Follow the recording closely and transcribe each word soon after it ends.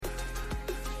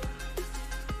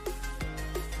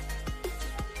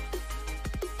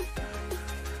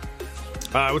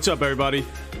What's up, everybody?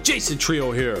 Jason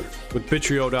Trio here with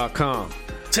Bitrio.com.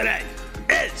 Today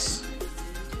is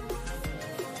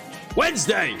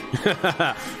Wednesday,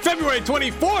 February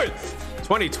 24th,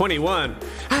 2021.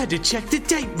 I had to check the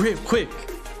date real quick.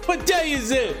 What day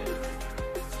is it?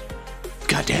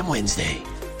 Goddamn Wednesday.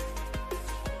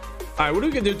 Alright, what are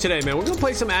we gonna do today, man? We're gonna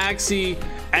play some Axie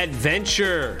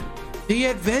Adventure. The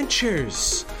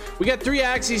Adventures. We got 3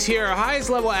 Axies here, our highest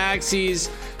level Axies,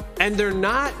 and they're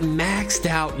not maxed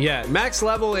out yet. Max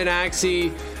level in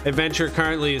Axie Adventure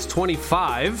currently is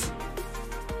 25.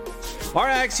 Our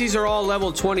Axies are all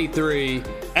level 23,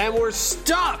 and we're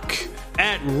stuck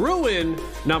at Ruin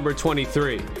number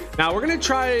 23. Now, we're gonna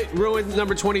try Ruin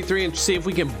number 23 and see if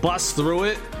we can bust through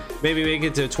it. Maybe make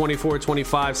it to 24,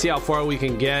 25, see how far we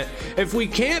can get. If we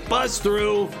can't bust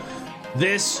through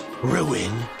this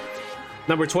Ruin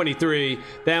number 23,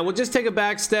 then we'll just take a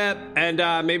back step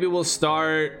and maybe we'll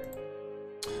start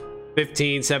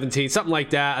 15, 17, something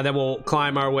like that, and then we'll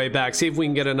climb our way back, see if we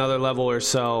can get another level or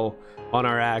so on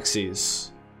our Axies.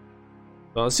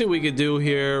 So let's see what we can do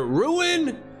here.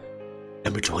 Ruin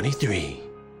number 23,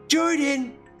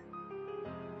 Jordan.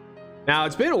 Now,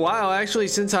 it's been a while actually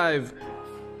since I've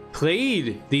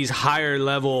played these higher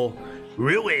level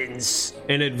ruins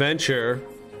in Adventure.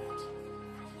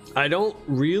 I don't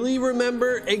really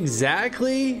remember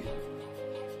exactly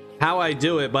how I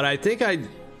do it, but I think I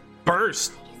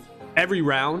burst every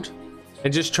round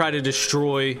and just try to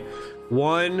destroy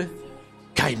one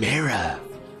chimera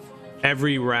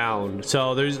every round.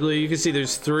 So you can see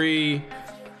there's 3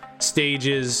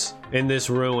 stages in this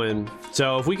ruin.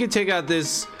 So if we could take out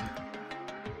this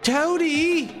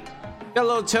Toady, got a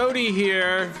little Toady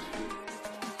here.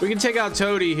 We can take out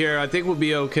Toady here. I think we'll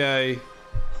be okay.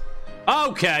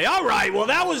 Okay, all right. Well,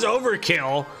 that was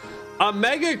overkill. A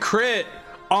mega crit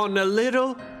on the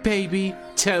little baby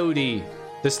Toady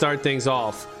to start things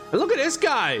off. And look at this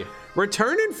guy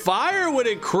returning fire with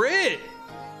a crit.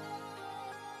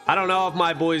 I don't know if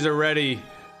my boys are ready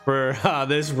for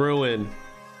this ruin.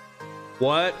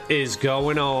 What is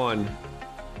going on?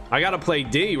 I gotta play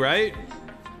D, right?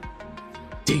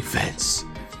 Defense.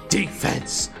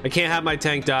 Defense. I can't have my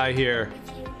tank die here.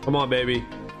 Come on, baby.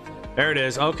 There it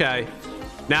is. Okay.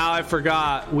 Now I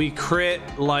forgot. We crit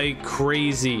like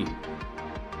crazy.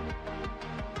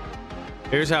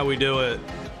 Here's how we do it.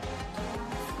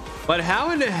 But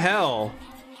how in the hell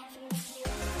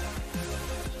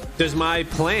does my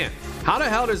plant? How the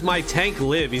hell does my tank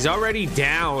live? He's already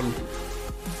down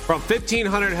from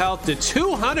 1500 health to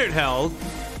 200 health,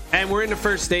 and we're in the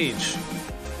first stage.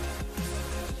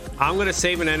 I'm gonna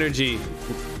save an energy.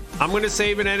 I'm gonna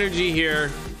save an energy here.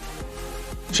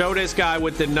 Show this guy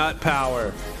with the nut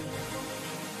power.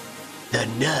 The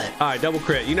nut. All right, double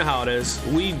crit. You know how it is.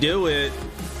 We do it.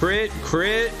 Crit,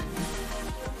 crit,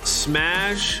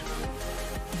 smash,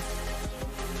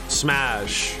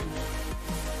 smash.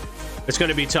 It's going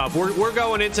to be tough. We're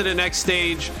going into the next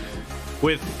stage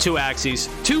with 2 Axies,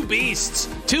 2 beasts,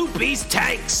 2 beast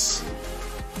tanks.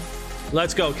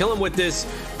 Let's go. Kill him with this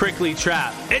prickly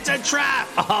trap. It's a trap.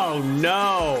 Oh,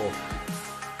 no.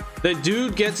 The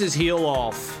dude gets his heal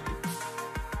off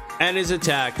and his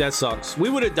attack. That sucks. We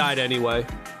would have died anyway,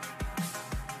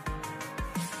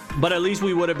 but at least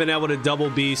we would have been able to double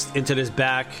beast into this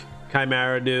back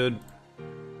chimera dude.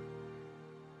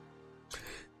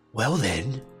 Well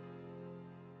then.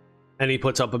 And he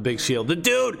puts up a big shield. The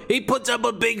dude, he puts up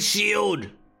a big shield.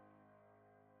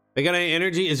 They got any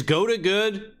energy? Is Goda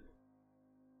good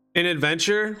in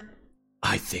Adventure?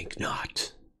 I think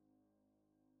not.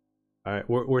 All right,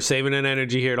 we're saving an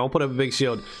energy here. Don't put up a big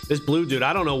shield. This blue dude,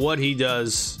 I don't know what he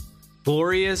does.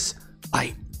 Glorious.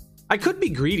 I could be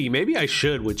greedy. Maybe I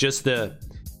should with just the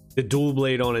dual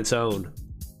blade on its own.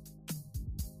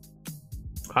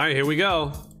 All right, here we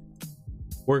go.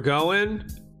 We're going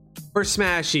for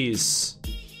smashies.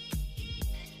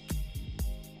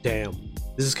 Damn,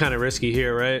 this is kind of risky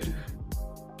here, right?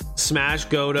 Smash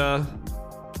Goda,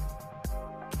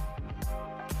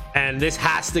 and this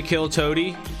has to kill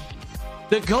Toady.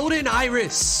 The golden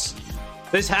iris.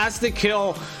 This has to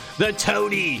kill the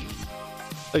Toady.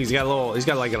 Look, he's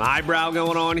got like an eyebrow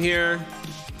going on here,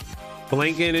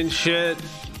 blinking and shit.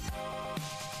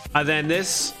 And then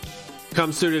this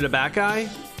comes through to the back eye.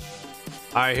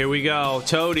 All right, here we go.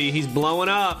 Toady, he's blowing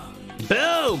up.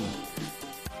 Boom!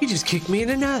 He just kicked me in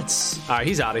the nuts. All right,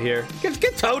 he's out of here.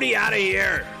 Get Toady out of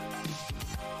here.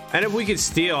 And if we could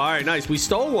steal, all right, nice. We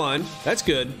stole one. That's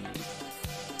good.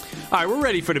 All right, we're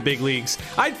ready for the big leagues.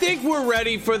 I think we're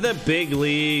ready for the big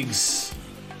leagues.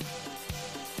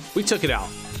 We took it out.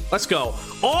 Let's go.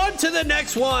 On to the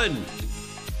next one.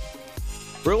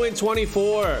 Ruin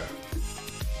 24.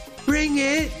 Bring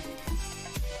it.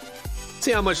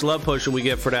 See how much love potion we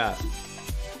get for that.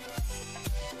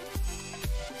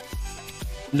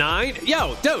 9?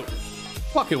 Yo, dude.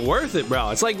 Fucking worth it, bro.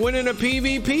 It's like winning a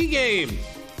PvP game.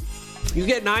 You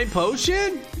get 9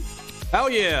 potion? Hell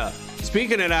yeah.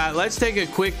 Speaking of that, let's take a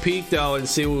quick peek though and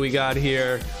see what we got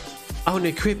here on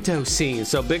the crypto scene.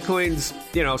 So Bitcoin's,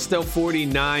 you know, still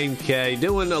 49k,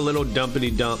 doing a little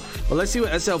dumpity dump. But let's see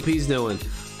what SLP's doing.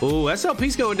 Ooh,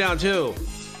 SLP's going down too.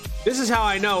 This is how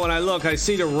I know when I look, I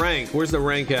see the rank. Where's the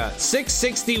rank at?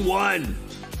 661.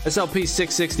 SLP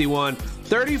 661.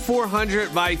 3,400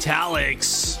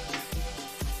 Vitalics.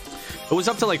 It was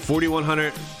up to like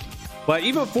 4,100. But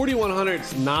even 4,100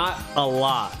 is not a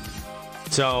lot.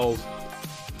 So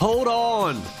hold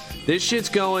on. This shit's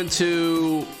going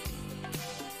to...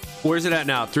 Where's it at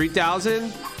now?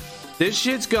 3,000? This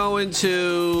shit's going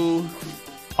to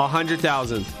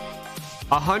 100,000.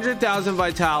 100,000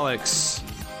 Vitalics.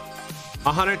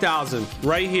 100,000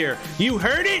 right here. You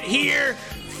heard it here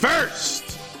first.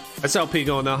 SLP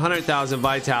going to 100,000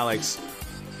 Vitalics.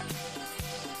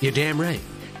 You're damn right.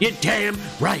 You're damn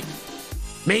right.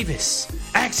 Mavis,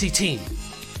 Axie team.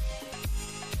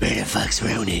 Where the fuck's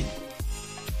Ronin?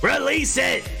 Release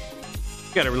it!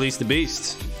 Gotta release the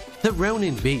beast. The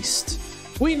Ronin beast.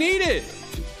 We need it!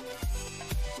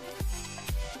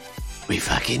 We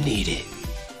fucking need it.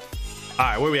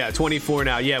 Alright, where we at? 24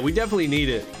 now. Yeah, we definitely need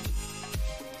it.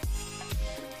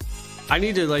 I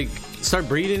need to like start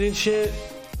breeding and shit.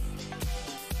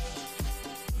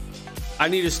 I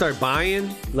need to start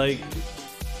buying like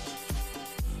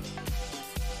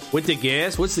with the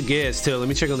gas. What's the gas too? Let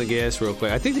me check on the gas real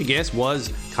quick. I think the gas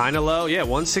was kind of low. Yeah,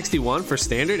 161 for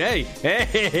standard. Hey, hey,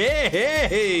 hey,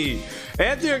 hey.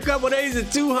 After a couple days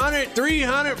of 200,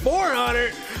 300,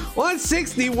 400,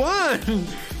 161.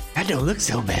 That don't look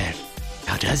so bad.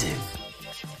 How does it?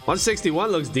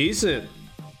 161 looks decent.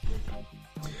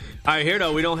 All right, here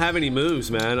though, we don't have any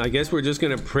moves, man. I guess we're just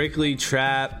gonna prickly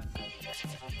trap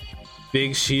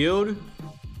big shield.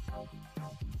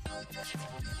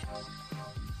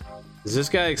 Does this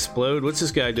guy explode? What's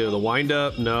this guy do? The wind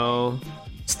up? No.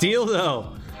 Steal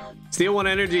though. Steal 1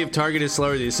 energy if target is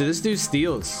slower than you. So this dude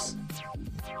steals.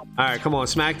 All right, come on,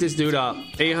 smack this dude up.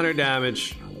 800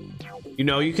 damage. You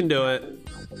know you can do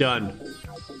it. Done.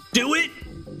 Do it.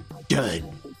 Done.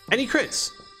 And he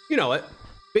crits. You know it.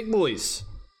 Big boys.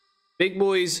 Big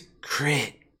boys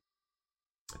crit.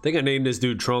 I think I named this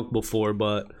dude Trunk before,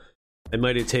 but I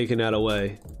might have taken that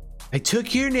away. I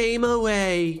took your name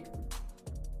away.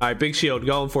 All right, big shield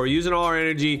going for it. Using all our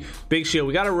energy. Big shield.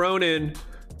 We got a Ronin,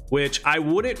 which I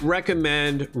wouldn't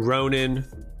recommend Ronin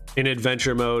in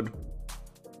adventure mode.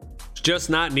 It's just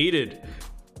not needed.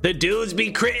 The dudes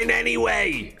be critting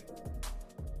anyway.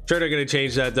 Sure, they're gonna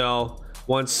change that though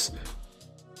once,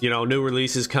 you know, new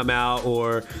releases come out.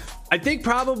 Or I think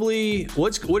probably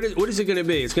what is it gonna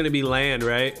be? It's gonna be land,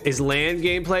 right? Is land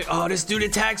gameplay? Oh, this dude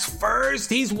attacks first.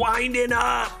 He's winding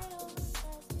up.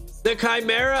 The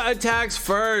Chimera attacks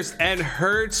first and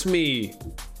hurts me.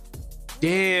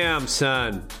 Damn,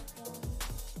 son.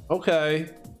 Okay.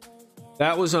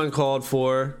 That was uncalled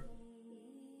for.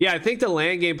 Yeah, I think the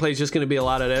land gameplay is just going to be a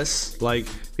lot of this. Like,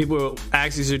 people,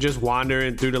 Axies are just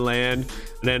wandering through the land.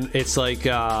 And then it's like,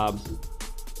 oh,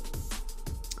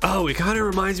 it kind of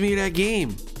reminds me of that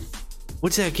game.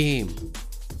 What's that game?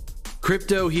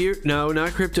 Crypto Hero? No,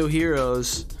 not Crypto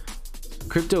Heroes.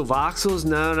 Crypto Voxels?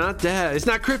 No, not that. It's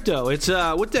not Crypto. It's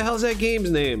what the hell's that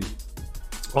game's name?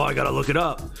 Oh, I gotta look it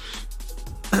up.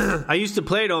 I used to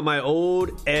play it on my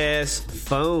old ass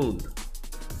phone.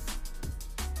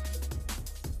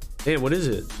 Damn, what is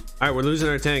it? All right, we're losing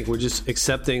our tank. We're just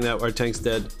accepting that our tank's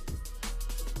dead.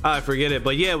 I forget it.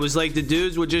 But yeah, it was like the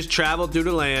dudes would just travel through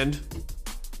the land,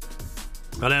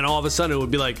 and then all of a sudden it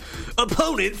would be like,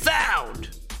 opponent found,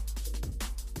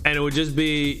 and it would just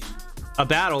be a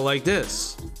battle like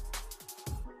this.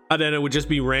 And then it would just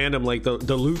be random, like the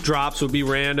loot drops would be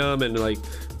random, and like,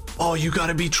 oh, you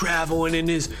gotta be traveling in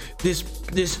this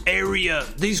area,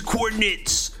 these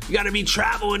coordinates. You gotta be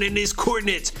traveling in these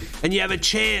coordinates, and you have a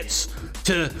chance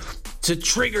to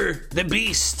trigger the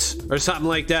beast or something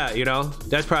like that. You know,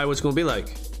 that's probably what's gonna be like.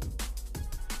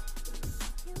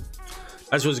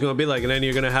 That's what it's gonna be like, and then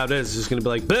you're gonna have this. It's just gonna be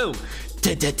like, boom,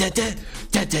 da, da, da, da,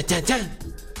 da, da, da, da.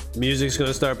 Music's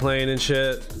gonna start playing and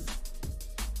shit.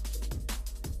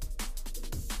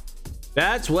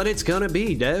 That's what it's gonna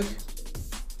be, Dev.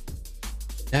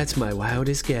 That's my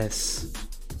wildest guess.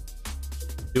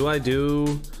 Do I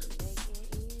do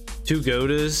 2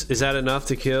 Godas? Is that enough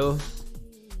to kill?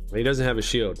 He doesn't have a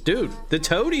shield. Dude, the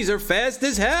toadies are fast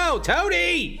as hell.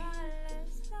 Toady!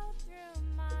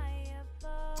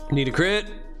 Need a crit?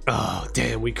 Oh,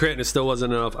 damn. We crit and it still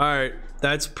wasn't enough. All right.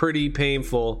 That's pretty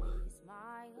painful.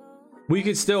 We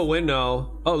could still win,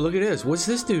 though. Oh, look at this. What's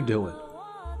this dude doing?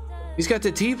 He's got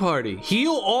the tea party.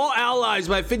 Heal all allies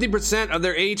by 50% of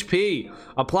their HP.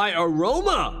 Apply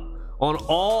aroma on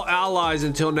all allies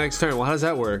until next turn. Well, how does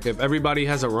that work? If everybody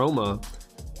has aroma.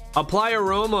 Apply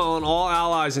aroma on all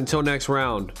allies until next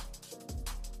round.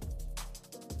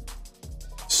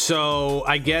 So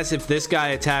I guess if this guy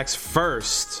attacks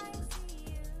first,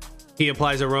 he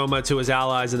applies aroma to his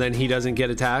allies and then he doesn't get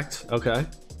attacked. Okay.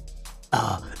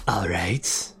 All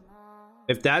right.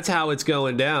 If that's how it's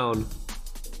going down,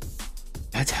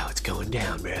 that's how it's going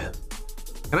down, bro.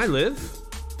 Can I live?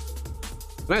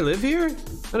 Can I live here?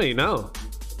 I don't even know.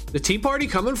 The tea party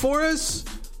coming for us?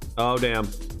 Oh, damn.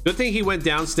 Good thing he went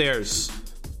downstairs.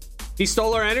 He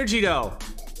stole our energy, though.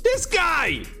 This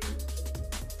guy!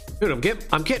 Dude,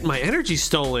 I'm getting my energy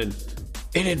stolen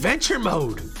in adventure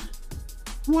mode.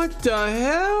 What the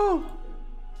hell?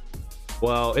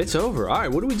 Well, it's over. All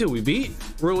right, what do? We beat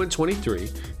Ruin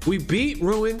 23. We beat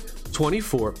Ruin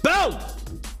 24. Boom!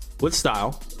 With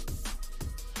style.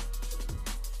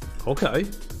 Okay.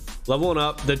 Leveling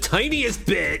up the tiniest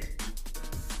bit.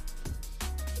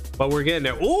 But we're getting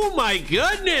there. Oh my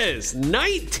goodness!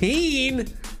 19!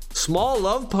 Small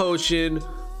love potion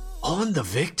on the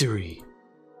victory.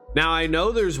 Now, I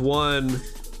know there's one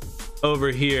over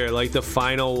here, like the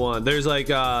final one. There's like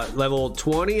level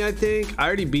 20, I think. I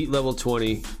already beat level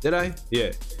 20. Did I?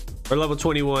 Yeah. Or level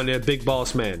 21, a big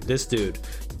boss man. This dude.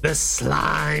 The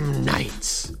Slime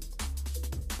Knights.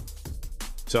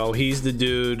 So he's the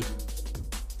dude.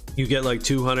 You get like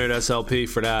 200 SLP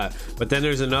for that. But then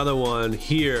there's another one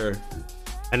here.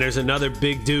 And there's another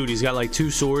big dude. He's got like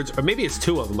 2 swords. Or maybe it's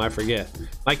 2 of them. I forget.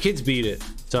 My kids beat it.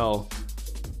 So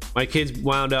my kids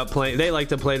wound up playing. They like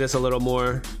to play this a little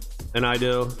more than I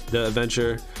do. The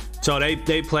adventure. So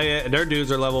they play it. And their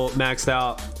dudes are level maxed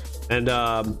out. And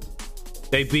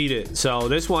they beat it. So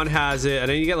this one has it. And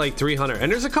then you get like 300.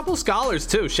 And there's a couple scholars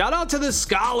too. Shout out to the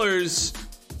scholars.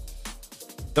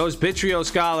 Those Bitrio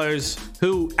scholars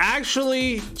who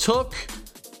actually took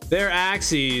their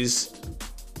Axies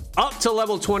up to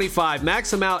level 25,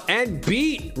 max them out, and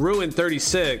beat Ruin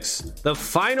 36, the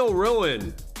final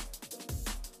Ruin.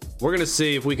 We're gonna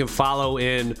see if we can follow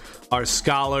in our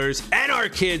scholars and our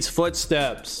kids'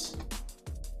 footsteps.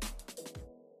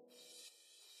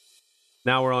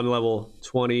 Now we're on level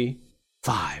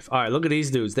 25. All right, look at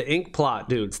these dudes, the ink plot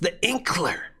dudes, the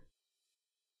Inkler.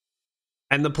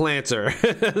 And the planter.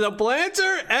 The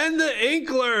planter and the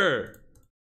Inkler.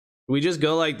 We just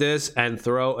go like this and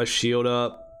throw a shield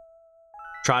up.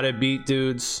 Try to beat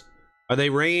dudes. Are they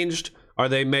ranged? Are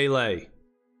they melee?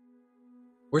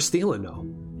 We're stealing though.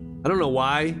 I don't know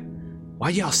why. Why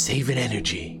y'all saving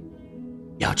energy?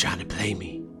 Y'all trying to play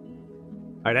me.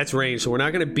 All right, that's ranged, so we're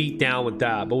not going to beat down with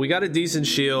that. But we got a decent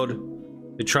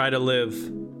shield to try to live.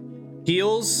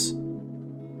 Heals.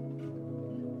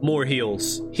 More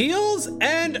heals. Heals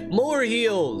and more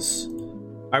heals.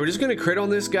 All right, we're just gonna crit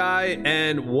on this guy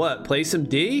and what? Play some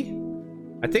D?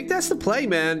 I think that's the play,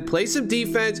 man. Play some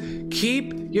defense.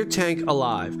 Keep your tank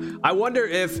alive. I wonder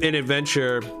if in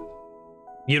adventure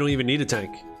you don't even need a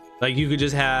tank. Like you could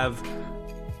just have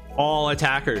all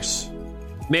attackers.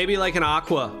 Maybe like an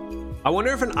Aqua. I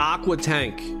wonder if an Aqua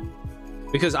tank,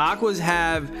 because Aquas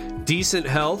have decent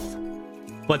health,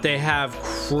 but they have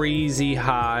crazy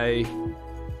high.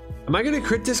 Am I gonna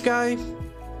crit this guy?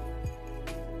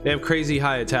 They have crazy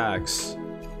high attacks.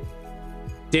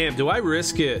 Damn, do I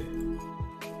risk it?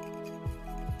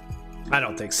 I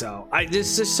don't think so.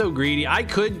 This is so greedy. I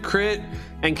could crit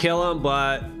and kill him,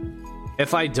 but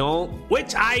if I don't,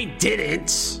 which I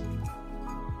didn't.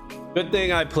 Good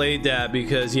thing I played that,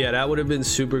 because yeah, that would have been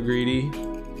super greedy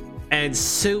and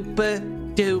super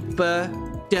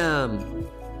duper dumb.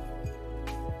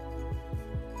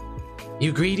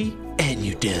 You greedy and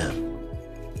you dumb.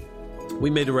 We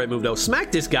made the right move though.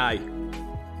 Smack this guy.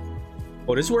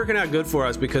 Oh, this is working out good for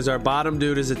us because our bottom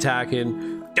dude is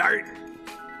attacking.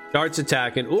 Dart's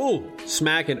attacking. Ooh,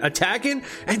 smacking, attacking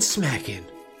and smacking.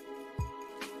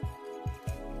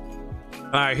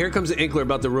 All right, here comes the Inkler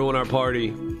about to ruin our party.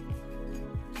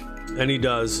 And he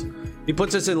does. He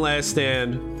puts us in last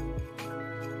stand,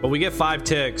 but we get 5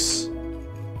 ticks.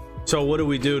 So what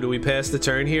do? Do we pass the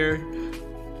turn here?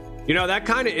 You know, that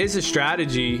kind of is a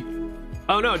strategy.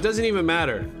 Oh no, it doesn't even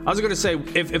matter. I was gonna say,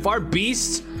 if our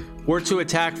beasts were to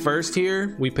attack first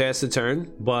here, we pass the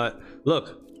turn. But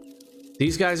look,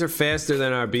 these guys are faster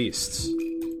than our beasts.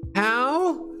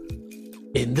 How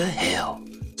in the hell?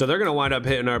 So they're gonna wind up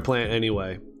hitting our plant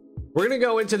anyway. We're gonna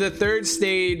go into the 3rd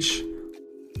stage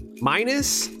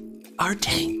minus our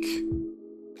tank.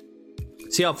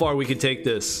 See how far we can take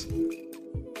this.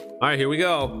 All right, here we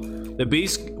go. The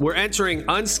beast, we're entering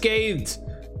unscathed.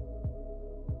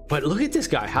 But look at this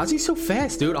guy. How's he so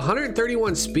fast, dude?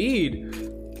 131 speed,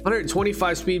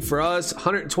 125 speed for us,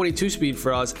 122 speed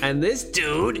for us. And this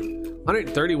dude,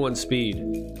 131 speed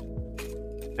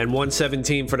and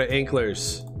 117 for the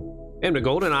Inklers. And the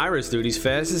Golden Iris, dude, he's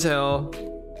fast as hell.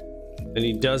 And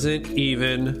he doesn't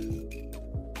even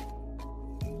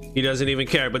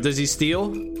care. But does he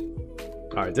steal?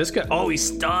 All right, this guy, oh, he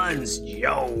stuns.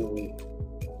 Yo.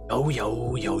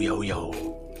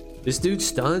 This dude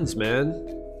stuns, man.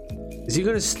 Is he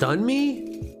gonna stun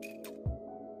me?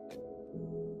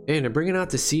 Man, they're bringing out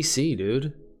the CC,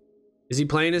 dude. Is he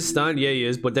playing his stun? Yeah, he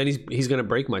is, but then he's gonna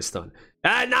break my stun.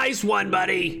 Ah, nice one,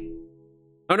 buddy.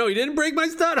 Oh no, he didn't break my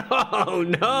stun. Oh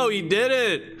no, he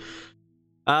didn't.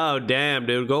 Oh damn,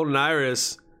 dude. Golden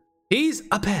Iris, he's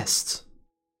a pest.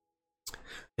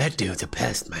 That dude's a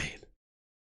pest, man.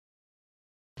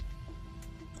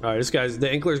 All right, this guy's, the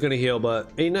Inkler's gonna heal, but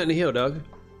ain't nothing to heal, Doug.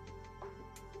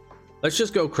 Let's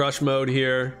just go crush mode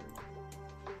here.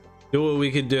 Do what we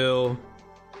could do.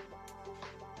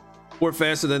 We're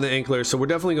faster than the Inkler, so we're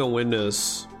definitely gonna win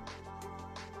this.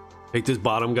 Take this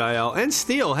bottom guy out and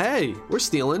steal. Hey, we're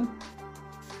stealing.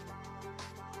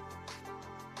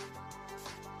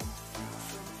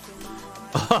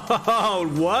 Oh,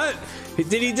 what?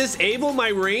 Did he disable my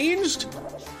ranged?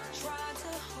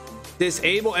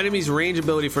 Disable enemy's range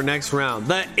ability for next round.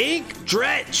 The Ink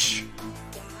Drench.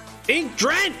 Ink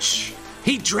Drench.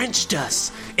 He drenched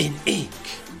us in ink.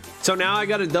 So now I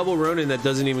got a double Ronin that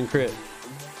doesn't even crit.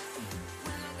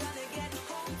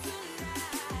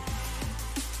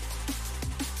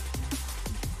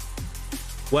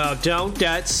 Well, don't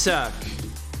that suck?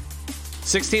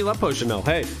 16 love potion though.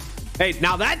 Hey,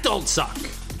 now that don't suck,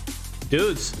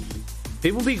 dudes.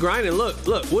 People be grinding. Look,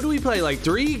 what do we play? Like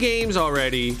 3 games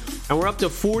already, and we're up to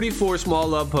 44 small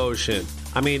love potion.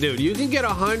 I mean, dude, you can get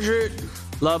 100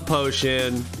 love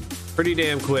potion pretty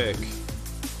damn quick,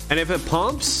 and if it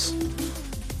pumps,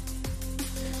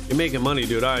 you're making money,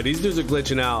 dude. All right, these dudes are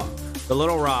glitching out. The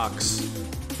little rocks,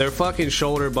 they're fucking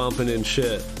shoulder bumping and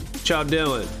shit. What y'all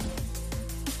doing?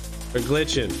 They're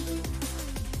glitching.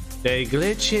 They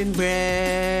glitching,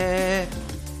 bruh.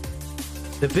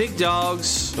 The big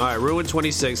dogs. All right, ruin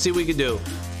 26. See what we can do.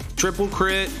 Triple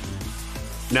crit.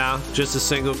 Nah, just a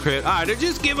single crit. All right, they're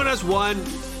just giving us one.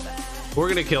 We're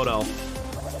gonna kill though.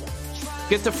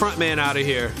 Get the front man out of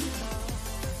here.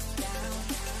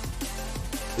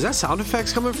 Is that sound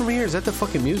effects coming from here? Is that the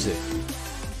fucking music?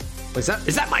 Is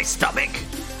that my stomach?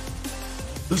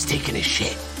 Who's taking a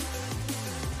shit?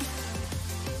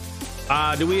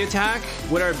 Do we attack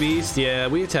with our beast? Yeah,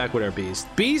 we attack with our beast.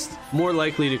 Beast more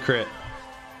likely to crit.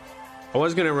 I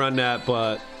was gonna run that,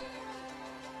 but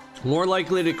more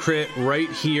likely to crit right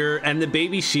here. And the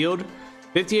baby shield,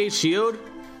 58 shield,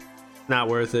 not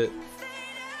worth it.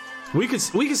 We could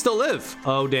still live.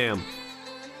 Oh damn.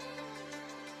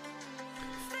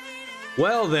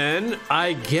 Well then,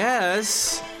 I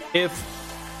guess if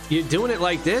you're doing it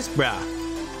like this, bruh,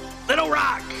 Little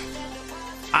Rock,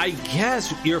 I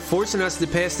guess you're forcing us to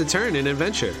pass the turn in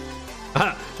adventure.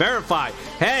 Verify.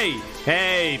 Hey,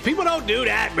 people don't do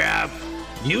that, bro.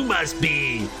 You must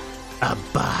be a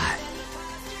bot.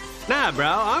 Nah, bro,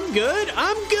 I'm good.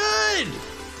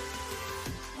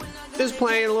 Just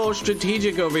playing a little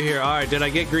strategic over here. All right, did I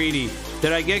get greedy?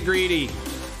 I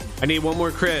need one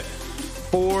more crit.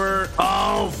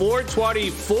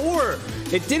 424.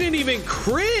 It didn't even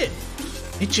crit.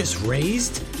 It just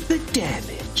raised the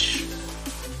damage.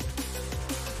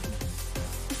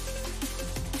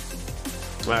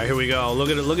 All right, here we go. Look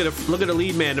at the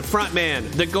lead man, the front man,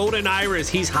 the Golden Iris.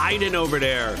 He's hiding over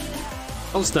there.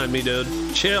 Don't stun me, dude.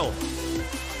 Chill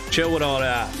with all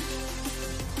that.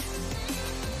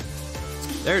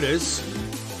 There it is.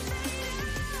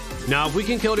 Now, if we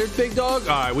can kill this big dog,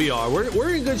 all right, we are.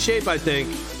 We're in good shape, I think.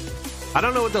 I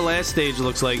don't know what the last stage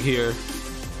looks like here,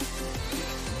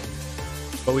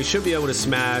 but we should be able to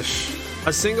smash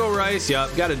a single rice.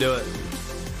 Yup, gotta do it.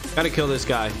 Gotta kill this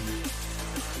guy.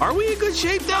 Are we in good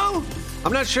shape though?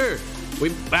 I'm not sure.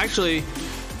 We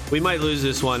might lose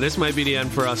this one. This might be the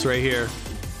end for us right here,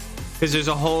 because there's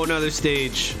a whole nother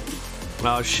stage.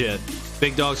 Oh shit.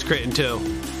 Big dog's critting too.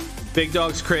 Big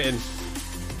dog's critting.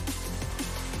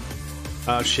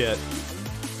 Oh shit.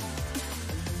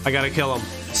 I gotta kill him.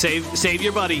 Save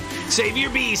your buddy. Save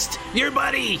your beast. Your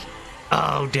buddy.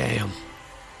 Oh damn.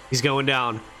 He's going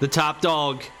down. The top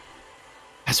dog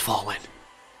has fallen.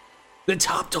 The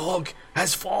top dog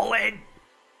has fallen.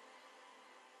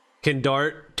 Can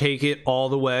Dart take it all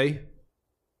the way?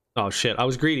 Oh shit, I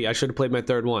was greedy. I should have played my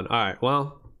third one. All right,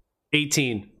 well,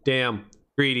 18. Damn.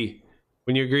 Greedy.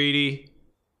 When you're greedy,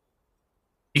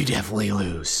 you definitely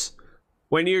lose.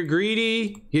 When you're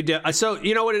greedy, so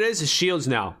you know what it is shields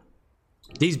now.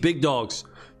 These big dogs,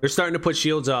 they're starting to put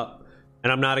shields up,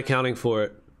 and I'm not accounting for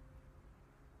it.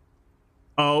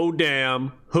 Oh,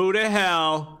 damn. Who the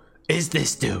hell is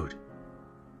this dude?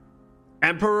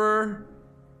 Emperor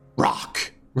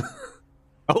Rock.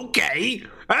 Okay.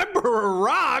 Emperor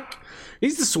Rock.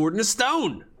 He's the sword and the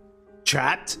stone.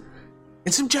 Trapped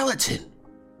in some gelatin.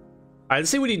 All right, let's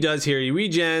see what he does here. He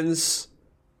regens.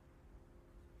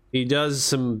 He does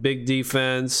some big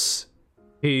defense.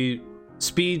 He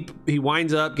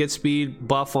winds up, gets speed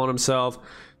buff on himself.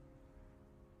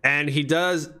 And he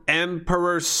does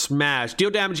Emperor Smash.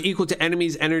 Deal damage equal to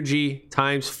enemy's energy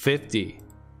times 50.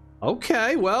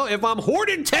 Okay, well, if I'm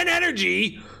hoarding 10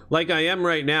 energy, like I am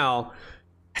right now,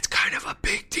 that's kind of a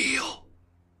big deal.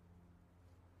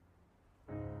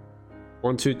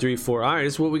 1, 2, 3, 4. All right,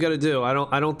 this is what we got to do. I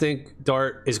don't think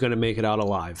Dart is going to make it out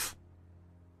alive.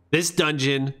 This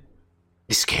dungeon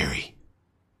is scary.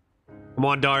 Come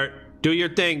on, Dart. Do your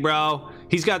thing, bro.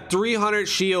 He's got 300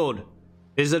 shield.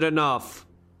 Is it enough?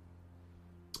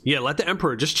 Yeah, let the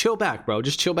Emperor just chill back, bro.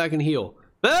 Just chill back and heal.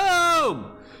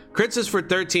 Boom! Crits is for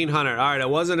 1300. All right, it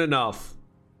wasn't enough.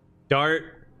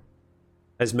 Dart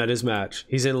has met his match.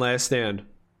 He's in last stand.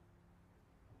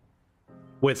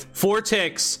 With 4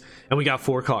 ticks, and we got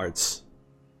 4 cards.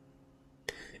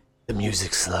 The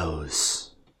music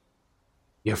slows.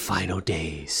 Your final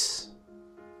days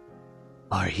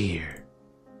are here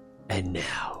and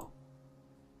now.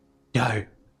 Dart,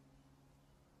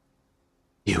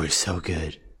 you were so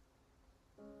good.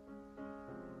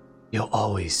 You'll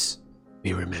always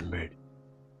be remembered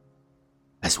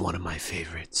as one of my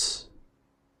favorites.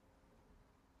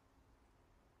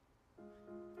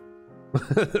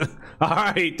 All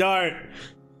right, Dart.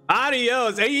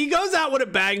 Adios. Hey, he goes out with a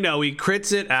bang though. He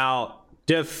crits it out.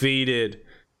 Defeated.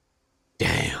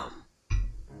 Damn. All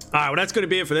right, well, that's going to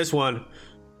be it for this one.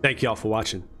 Thank you all for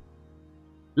watching.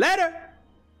 Later.